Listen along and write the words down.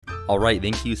All right,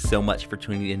 thank you so much for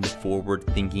tuning in to Forward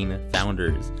Thinking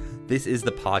Founders. This is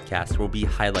the podcast where we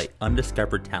highlight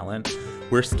undiscovered talent.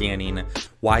 We're scanning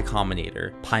Y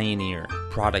Combinator, Pioneer,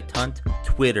 Product Hunt,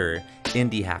 Twitter,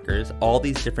 Indie Hackers, all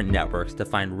these different networks to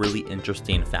find really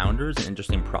interesting founders and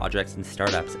interesting projects and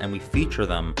startups, and we feature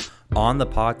them on the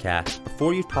podcast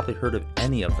before you've probably heard of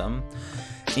any of them.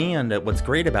 And what's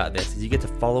great about this is you get to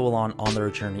follow along on their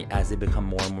journey as they become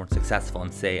more and more successful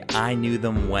and say, I knew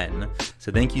them when.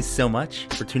 So thank you so much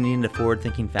for tuning in to Forward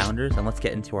Thinking Founders, and let's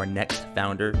get into our next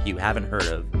founder you haven't heard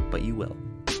of, but you will.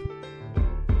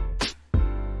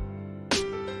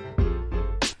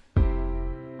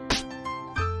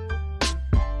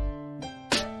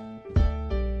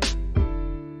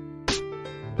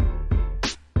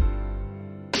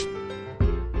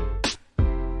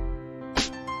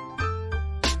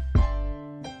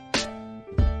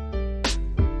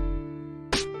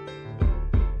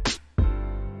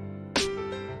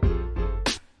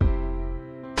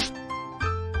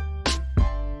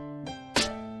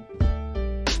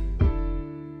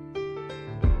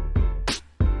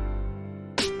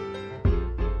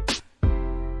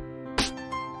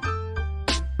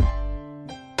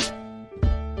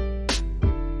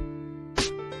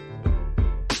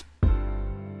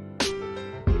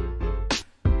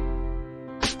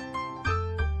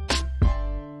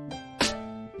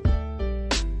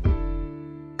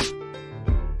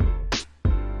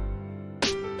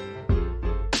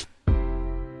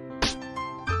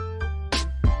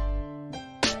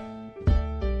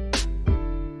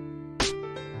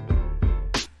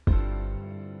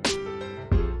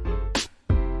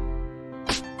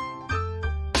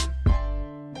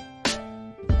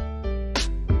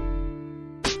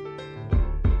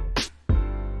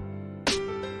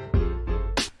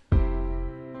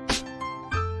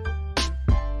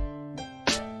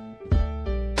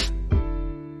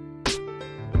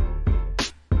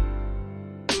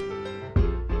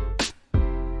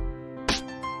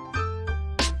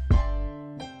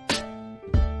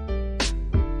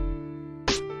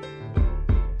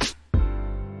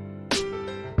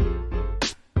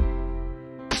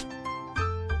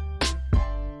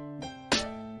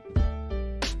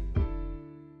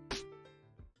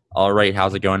 All right,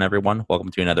 how's it going, everyone?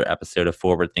 Welcome to another episode of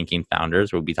Forward Thinking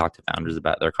Founders, where we talk to founders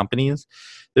about their companies,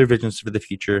 their visions for the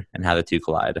future, and how the two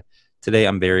collide. Today,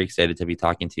 I'm very excited to be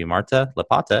talking to Marta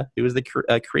Lapata, who is the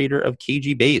creator of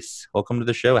KGBase. Welcome to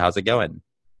the show. How's it going?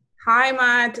 Hi,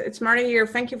 Matt. It's Marta here.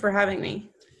 Thank you for having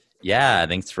me. Yeah,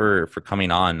 thanks for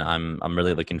coming on. I'm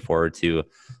really looking forward to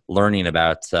learning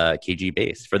about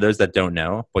KGBase. For those that don't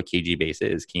know what KGBase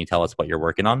is, can you tell us what you're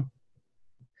working on?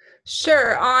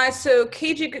 Sure. So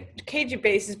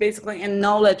KGBase is basically a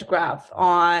knowledge graph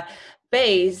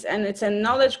base, and it's a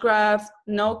knowledge graph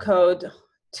no-code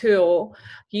tool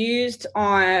used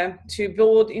to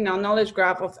build knowledge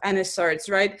graph of any sorts,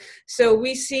 right? So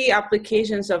we see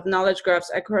applications of knowledge graphs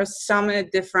across so many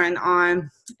different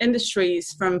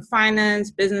industries, from finance,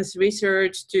 business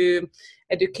research to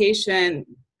education,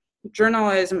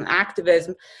 journalism,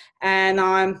 activism. And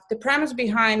the premise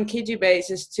behind KGBase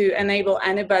is to enable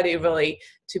anybody really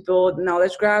to build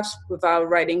knowledge graphs without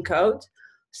writing code.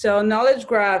 So knowledge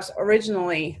graphs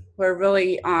originally were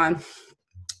really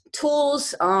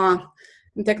tools and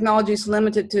technologies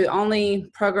limited to only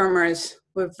programmers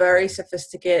with very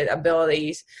sophisticated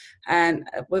abilities and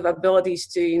with abilities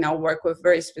to work with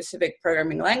very specific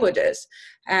programming languages.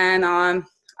 And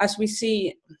as we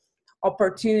see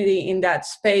opportunity in that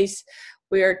space,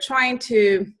 we are trying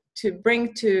to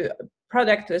bring to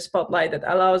product to a spotlight that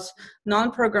allows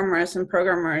non-programmers and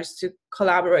programmers to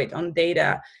collaborate on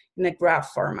data in a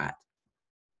graph format.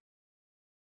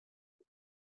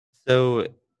 So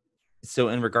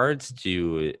in regards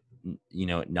to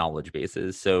knowledge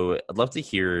bases, so I'd love to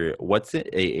hear what's an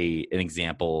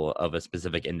example of a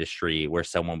specific industry where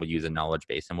someone would use a knowledge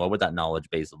base, and what would that knowledge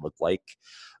base look like,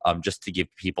 just to give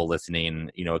people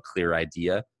listening a clear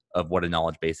idea of what a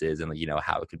knowledge base is and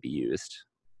how it could be used.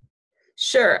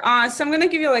 Sure. So I'm going to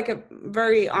give you a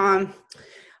very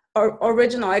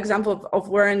original example of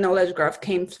where a knowledge graph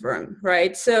came from,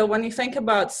 right? So when you think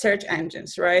about search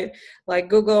engines, right, like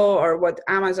Google, or what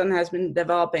Amazon has been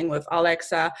developing with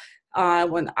Alexa,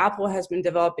 when Apple has been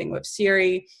developing with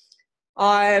Siri,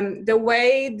 the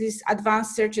way these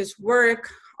advanced searches work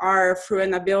are through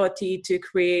an ability to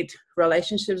create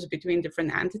relationships between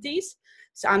different entities,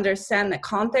 to understand the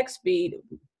context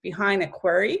behind a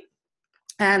query,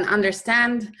 and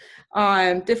understand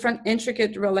different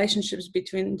intricate relationships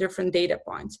between different data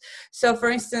points. So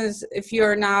for instance, if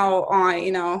you're now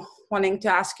wanting to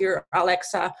ask your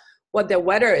Alexa what the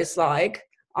weather is like,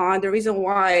 the reason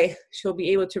why she'll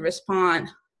be able to respond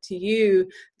to you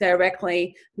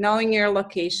directly, knowing your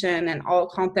location and all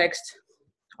context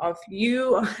of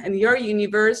you and your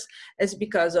universe is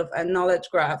because of a knowledge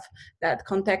graph that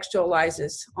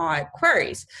contextualizes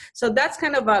queries. So that's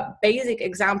kind of a basic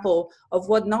example of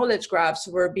what knowledge graphs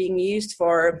were being used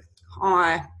for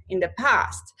in the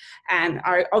past, and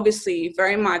are obviously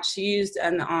very much used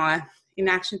and in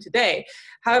action today.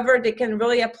 However, they can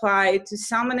really apply to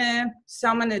so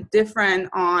many different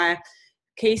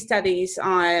case studies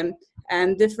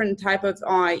and different type of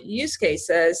use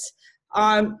cases.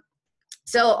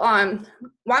 So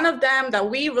one of them that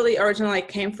we really originally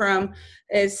came from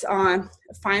is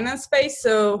finance space.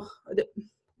 So the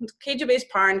KG-based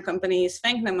parent company is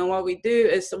Finknum, and what we do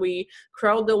is we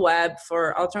crawl the web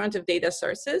for alternative data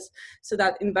sources so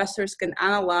that investors can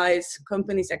analyze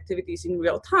companies' activities in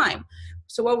real time.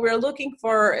 So what we're looking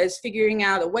for is figuring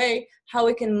out a way how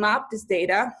we can map this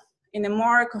data in a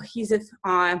more cohesive,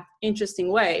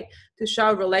 interesting way to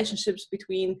show relationships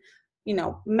between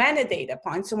many data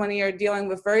points. So when you're dealing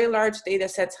with very large data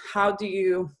sets, how do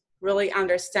you really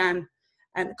understand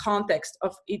and context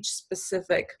of each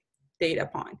specific data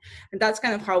point? And that's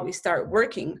kind of how we start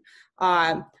working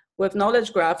with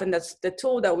Knowledge Graph, and that's the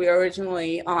tool that we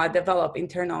originally developed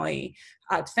internally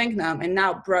at Finknum and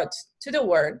now brought to the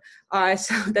world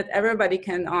so that everybody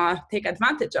can take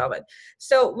advantage of it.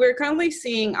 So we're currently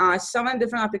seeing so many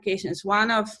different applications.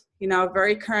 One of a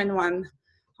very current one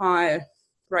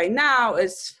right now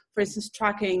is, for instance,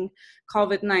 tracking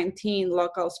COVID-19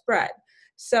 local spread.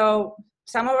 So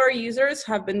some of our users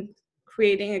have been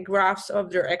creating graphs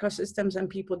of their ecosystems and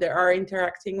people they are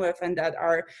interacting with and that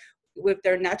are with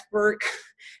their network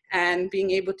and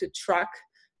being able to track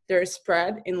their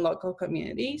spread in local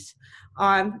communities.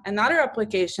 And other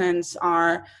applications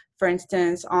are, for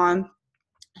instance, on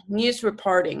news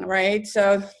reporting, right?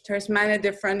 So there's many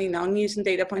different, news and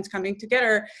data points coming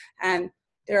together, and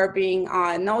there are being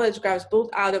knowledge graphs built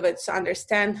out of it to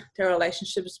understand the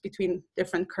relationships between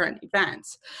different current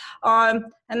events.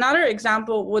 Another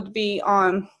example would be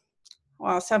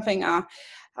something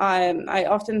I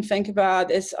often think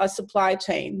about is a supply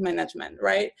chain management,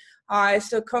 right?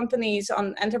 So companies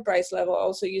on enterprise level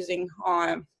also using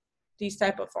these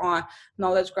type of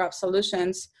knowledge graph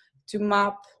solutions to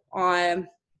map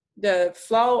the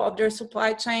flow of their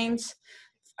supply chains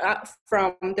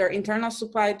from their internal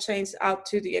supply chains out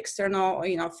to the external,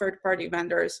 third-party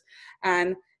vendors,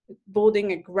 and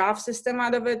building a graph system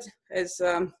out of it is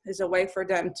a way for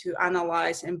them to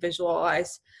analyze and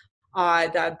visualize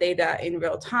that data in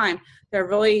real time. There are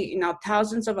really,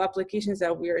 thousands of applications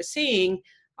that we are seeing,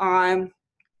 and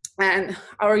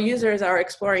our users are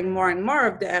exploring more and more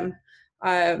of them.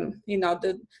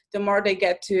 The more they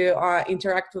get to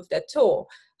interact with that tool.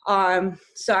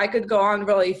 So I could go on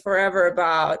really forever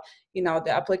about, the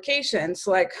applications.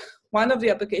 Like one of the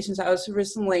applications I was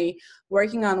recently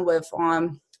working on with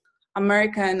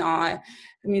American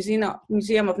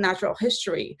Museum of Natural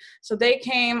History. So they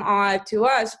came to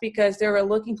us because they were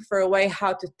looking for a way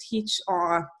how to teach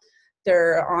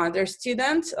their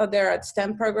students there at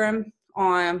STEM program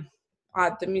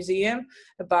at the museum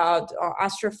about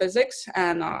astrophysics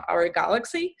and our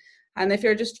galaxy. And if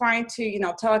you're just trying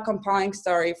to, tell a compelling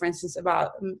story, for instance,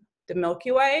 about the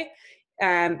Milky Way,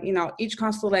 and, each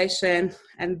constellation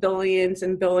and billions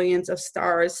of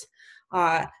stars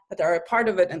that are a part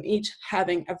of it, and each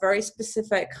having a very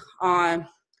specific, and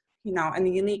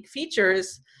unique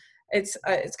features, it's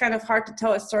kind of hard to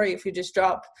tell a story if you just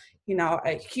drop,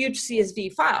 a huge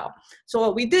CSV file. So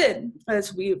what we did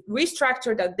is we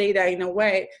restructured that data in a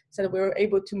way so that we were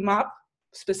able to map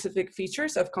specific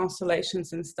features of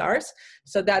constellations and stars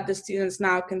so that the students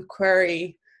now can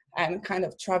query and kind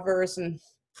of traverse and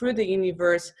through the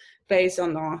universe based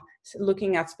on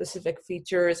looking at specific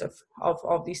features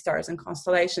of these stars and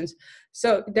constellations.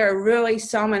 So there are really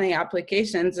so many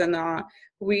applications, and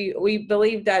we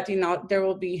believe that there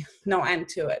will be no end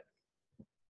to it.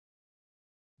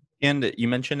 And you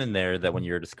mentioned in there that when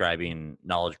you're describing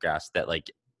knowledge graphs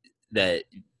that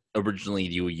originally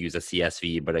you would use a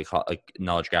CSV, but a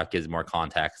knowledge graph gives more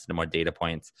context and more data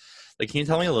points. Can you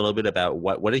tell me a little bit about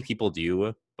what do people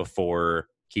do before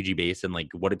KGBase, and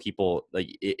what do people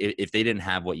if they didn't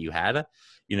have what you had?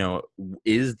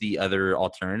 Is the other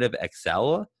alternative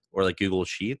Excel or Google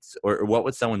Sheets, or what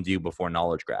would someone do before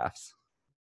knowledge graphs?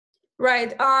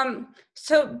 Right.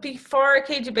 So before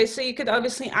KGBase, so you could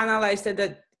obviously analyze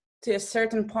that to a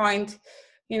certain point,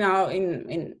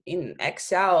 in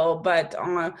Excel, but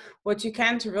what you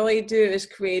can't really do is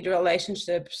create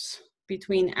relationships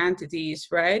between entities,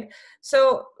 right?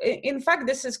 So in fact,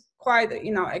 this is quite, a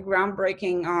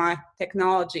groundbreaking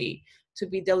technology to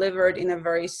be delivered in a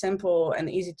very simple and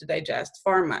easy to digest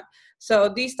format. So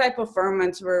these type of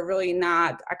formats were really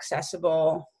not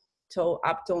accessible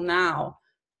up till now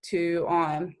to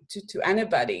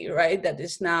anybody, right? That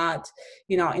is not,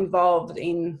 involved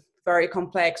in very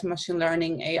complex machine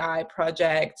learning AI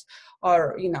projects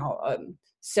or,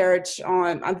 search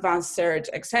on advanced search,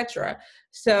 etc.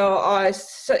 So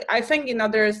I think,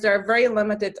 there are very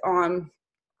limited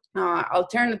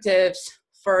alternatives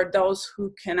for those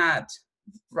who cannot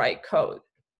write code.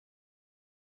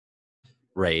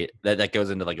 Right. That goes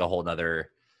into like a whole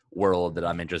nother world that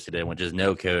I'm interested in, which is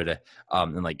no code.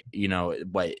 And like,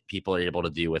 what people are able to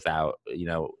do without,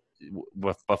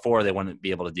 before they wouldn't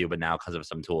be able to do, but now because of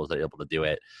some tools they're able to do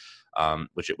it,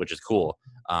 which is cool.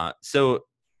 So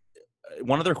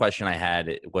one other question I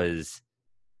had was,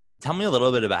 tell me a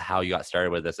little bit about how you got started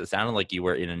with this. It sounded like you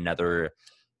were in another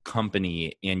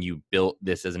company and you built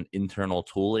this as an internal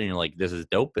tool and you're like, this is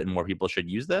dope and more people should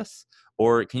use this.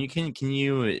 Or can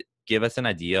you give us an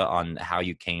idea on how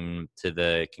you came to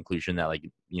the conclusion that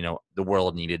the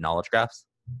world needed knowledge graphs?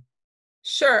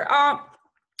 Sure.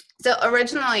 So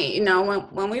originally,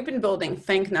 when we've been building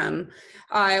ThinkNum,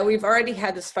 we've already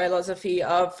had this philosophy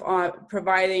of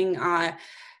providing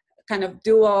kind of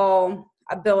dual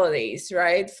abilities,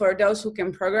 right? For those who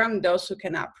can program, those who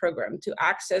cannot program, to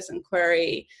access and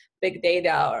query big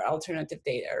data or alternative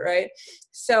data, right?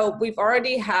 So we've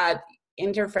already had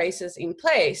interfaces in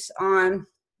place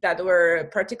that were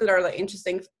particularly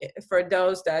interesting for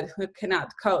those who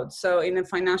cannot code. So in a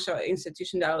financial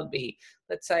institution, that would be,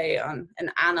 let's say, an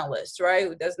analyst, right,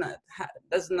 who doesn't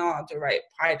know how to write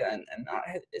Python and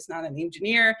is not an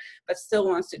engineer, but still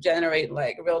wants to generate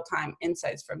like real-time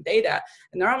insights from data.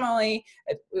 And normally,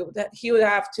 he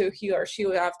or she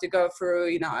would have to go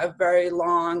through, a very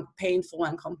long, painful,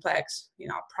 and complex,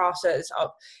 process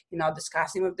of,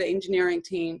 discussing with the engineering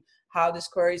team how this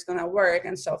query is going to work,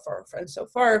 and so forth and so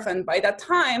forth. And by that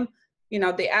time,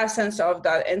 the essence of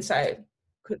that insight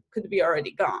could be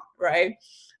already gone, right?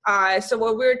 So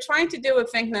what we're trying to do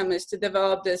with ThinkNum is to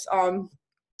develop this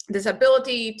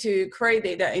ability to query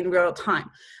data in real time.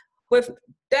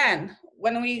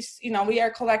 When we are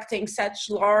collecting such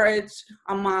large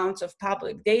amounts of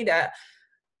public data,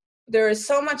 there is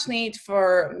so much need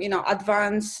for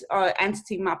advanced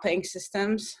entity mapping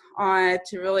systems to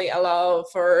really allow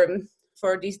for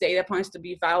these data points to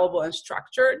be valuable and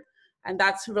structured, and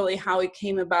that's really how it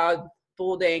came about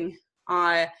building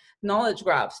knowledge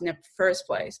graphs in the first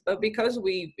place. But because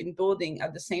we've been building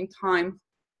at the same time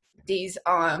these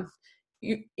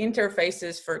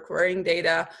interfaces for querying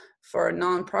data for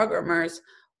non-programmers,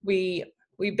 we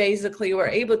basically were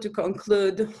able to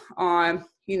conclude on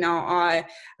a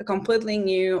completely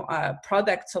new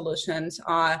product solutions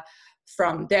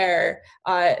from there.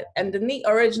 And the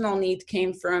original need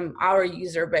came from our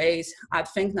user base at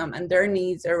ThinkNum and their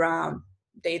needs around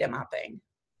data mapping.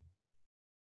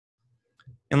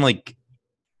 And like,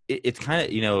 it's kind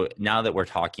of, now that we're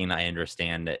talking, I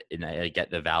understand it and I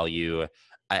get the value.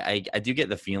 I do get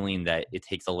the feeling that it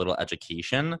takes a little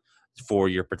education for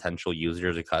your potential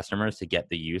users or customers to get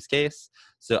the use case.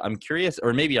 So I'm curious,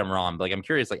 or maybe I'm wrong, but I'm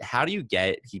curious, how do you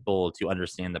get people to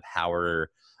understand the power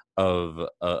of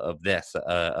this,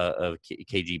 of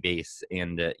KGBase?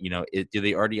 And, do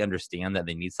they already understand that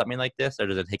they need something like this, or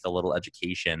does it take a little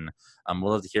education? We'd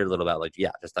love to hear a little about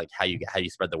just how you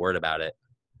spread the word about it.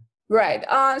 Right.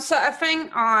 So I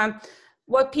think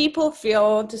what people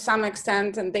feel to some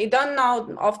extent, and they don't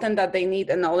know often that they need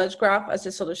a knowledge graph as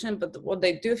a solution, but what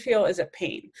they do feel is a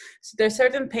pain. So there's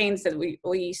certain pains that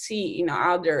we see,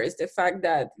 out there, is the fact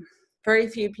that very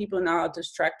few people know how to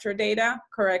structure data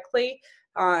correctly.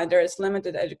 There is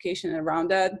limited education around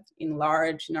that in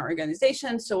large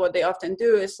organizations. So what they often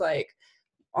do is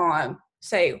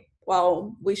say,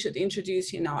 well, we should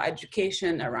introduce,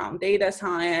 education around data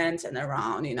science and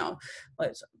around,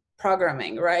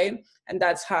 programming, right? And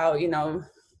that's how,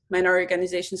 many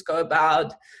organizations go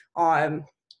about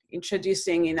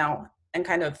introducing, and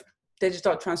kind of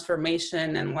digital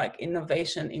transformation and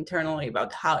innovation internally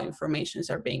about how informations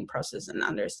are being processed and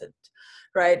understood,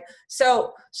 right?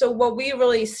 So what we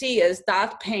really see is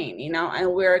that pain,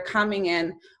 and we're coming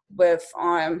in with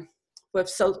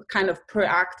so kind of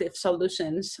proactive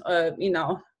solutions,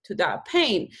 to that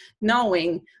pain,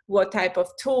 knowing what type of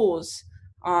tools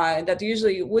that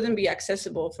usually wouldn't be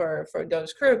accessible for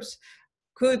those groups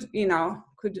could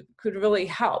really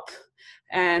help.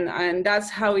 And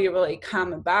that's how we really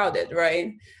come about it,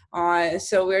 right?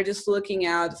 So we're just looking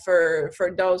out for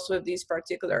those with these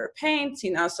particular pains,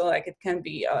 so it can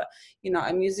be a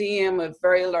museum with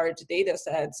very large data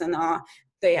sets and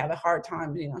they have a hard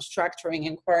time, structuring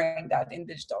and querying that in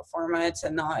digital formats,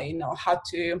 and how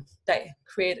to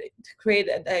create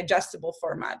a digestible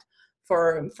format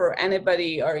for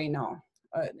anybody, or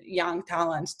young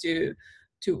talents to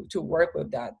work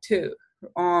with that too.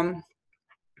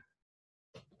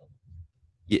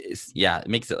 Yes, yeah, it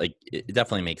makes it it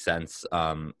definitely makes sense.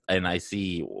 And I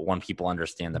see when people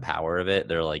understand the power of it,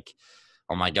 they're like,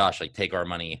 oh my gosh, like take our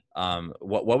money.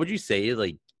 What would you say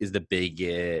like is the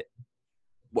big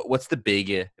what's the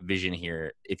big vision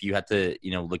here if you had to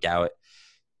look out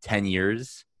 10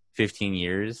 years, 15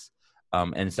 years,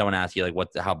 and someone asks you like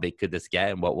how big could this get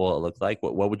and what will it look like?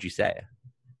 What would you say?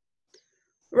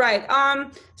 Right.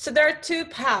 So there are two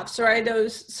paths, right?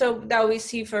 So that we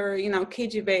see for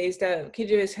KGBase. That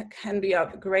KGBase can be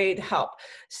of great help.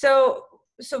 So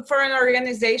for an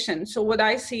organization, so what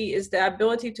I see is the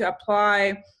ability to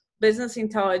apply business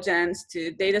intelligence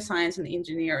to data science and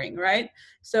engineering, right?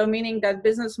 So meaning that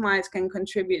business minds can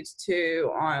contribute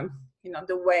to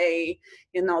the way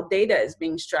data is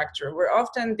being structured. Where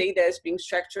often data is being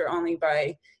structured only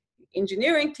by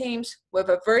engineering teams with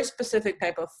a very specific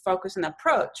type of focus and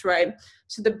approach, right?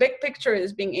 So the big picture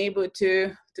is being able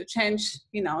to change,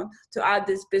 to add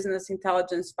this business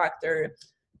intelligence factor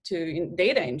to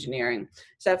data engineering.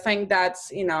 So I think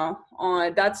that's,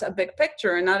 that's a big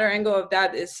picture. Another angle of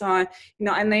that is,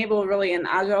 enable really an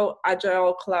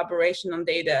agile collaboration on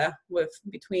data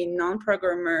between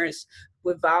non-programmers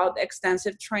without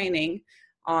extensive training.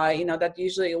 That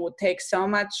usually would take so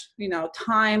much,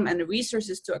 time and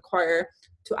resources to acquire,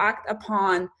 to act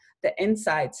upon the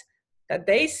insights that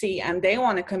they see and they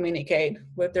want to communicate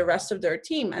with the rest of their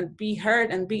team and be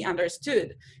heard and be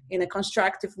understood in a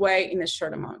constructive way in a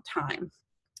short amount of time.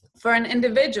 For an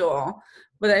individual,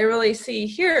 what I really see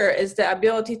here is the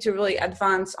ability to really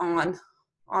advance on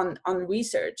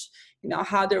research,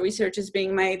 how the research is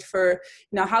being made for,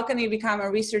 how can you become a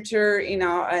researcher,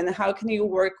 and how can you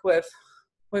work with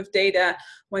data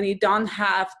when you don't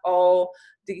have all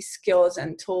these skills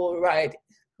and tools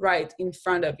right in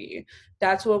front of you.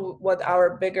 That's what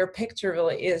our bigger picture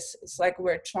really is. It's like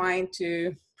we're trying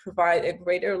to provide a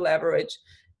greater leverage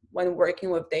when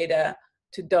working with data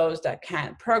to those that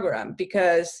can't program.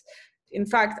 Because in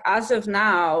fact, as of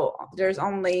now, there's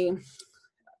only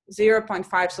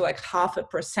 0.5, so like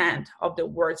 0.5% of the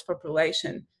world's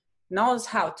population knows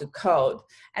how to code.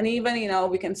 And even,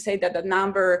 we can say that the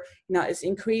number, is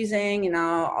increasing,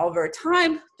 over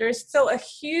time. There's still a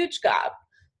huge gap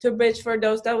to bridge for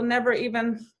those that will never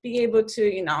even be able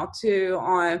to,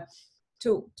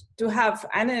 to have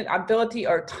any ability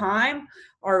or time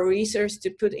or research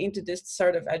to put into this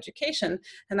sort of education.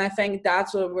 And I think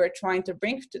that's what we're trying to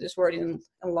bring to this world in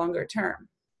a longer term.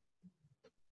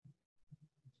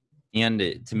 And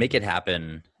to make it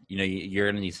happen, you're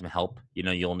going to need some help.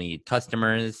 You'll need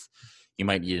customers. You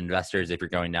might need investors if you're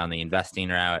going down the investing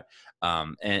route.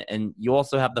 And you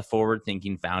also have the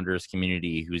forward-thinking founders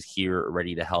community who's here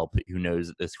ready to help, who knows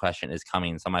that this question is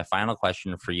coming. So my final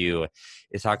question for you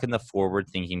is, how can the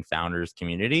forward-thinking founders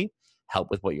community help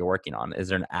with what you're working on? Is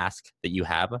there an ask that you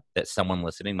have that someone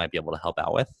listening might be able to help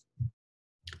out with?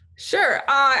 Sure.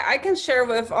 I can share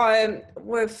with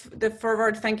the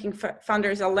forward-thinking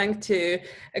founders a link to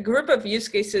a group of use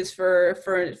cases for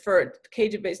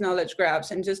KG-based knowledge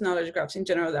graphs and just knowledge graphs in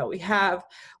general that we have.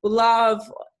 We love,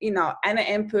 any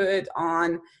input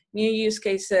on new use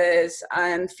cases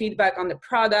and feedback on the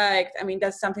product. I mean,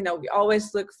 that's something that we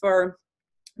always look for.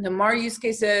 The more use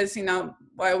cases,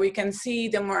 where we can see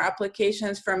the more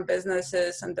applications from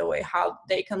businesses and the way how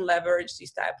they can leverage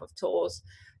these type of tools,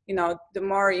 the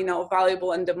more,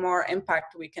 valuable and the more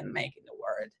impact we can make in the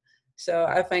world. So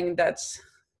I think that's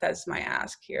my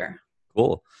ask here.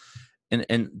 Cool.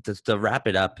 And just to wrap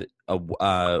it up,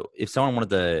 if someone wanted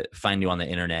to find you on the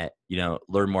internet,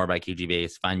 learn more about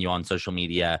KGBase, find you on social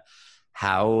media,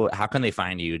 how can they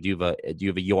find you? Do you have a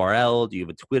URL? Do you have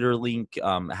a Twitter link?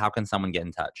 How can someone get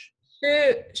in touch?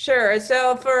 Sure.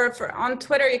 So for on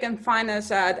Twitter, you can find us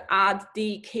at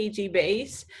the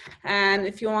KGBase. And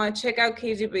if you want to check out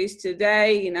KGBase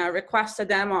today, request a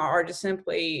demo or just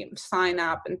simply sign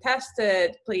up and test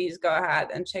it, please go ahead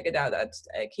and check it out at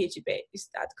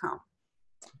kgbase.com.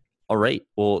 All right.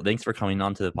 Well, thanks for coming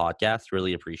on to the podcast.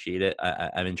 Really appreciate it.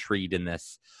 I'm intrigued in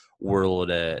this world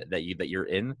that you're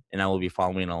in, and I will be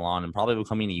following along and probably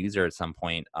becoming a user at some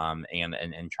point, and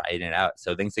trying it out.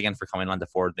 So thanks again for coming on to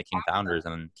Forward Thinking Founders,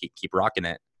 and keep rocking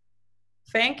it.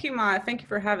 Thank you, Ma. Thank you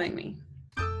for having me.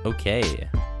 Okay.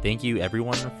 Thank you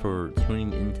everyone for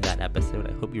tuning into that episode.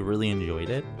 I hope you really enjoyed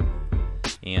it.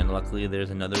 And luckily there's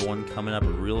another one coming up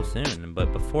real soon.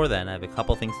 But before then, I have a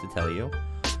couple things to tell you.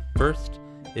 First,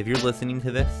 If you're listening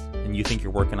to this and you think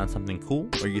you're working on something cool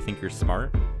or you think you're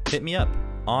smart, hit me up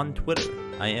on Twitter.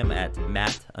 I am at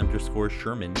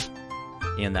Matt_Sherman,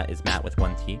 and that is Matt with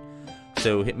 1 T.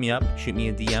 So hit me up, shoot me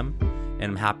a DM, and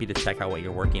I'm happy to check out what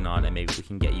you're working on, and maybe we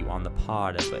can get you on the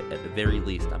pod. But at the very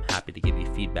least, I'm happy to give you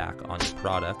feedback on your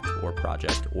product or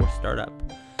project or startup.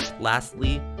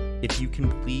 Lastly, if you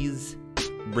can please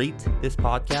rate this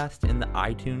podcast in the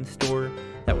iTunes store,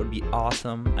 that would be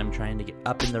awesome. I'm trying to get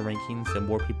up in the rankings so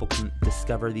more people can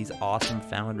discover these awesome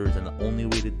founders, and the only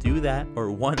way to do that,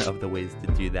 or one of the ways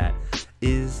to do that,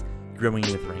 is growing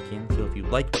with ranking. So if you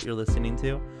like what you're listening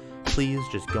to, please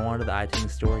just go onto the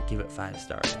iTunes store, give it 5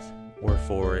 stars or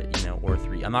 4, or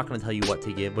 3. I'm not going to tell you what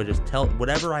to give, but just tell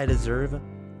whatever I deserve,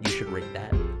 you should rate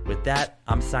that. With that,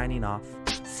 I'm signing off.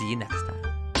 See you next time.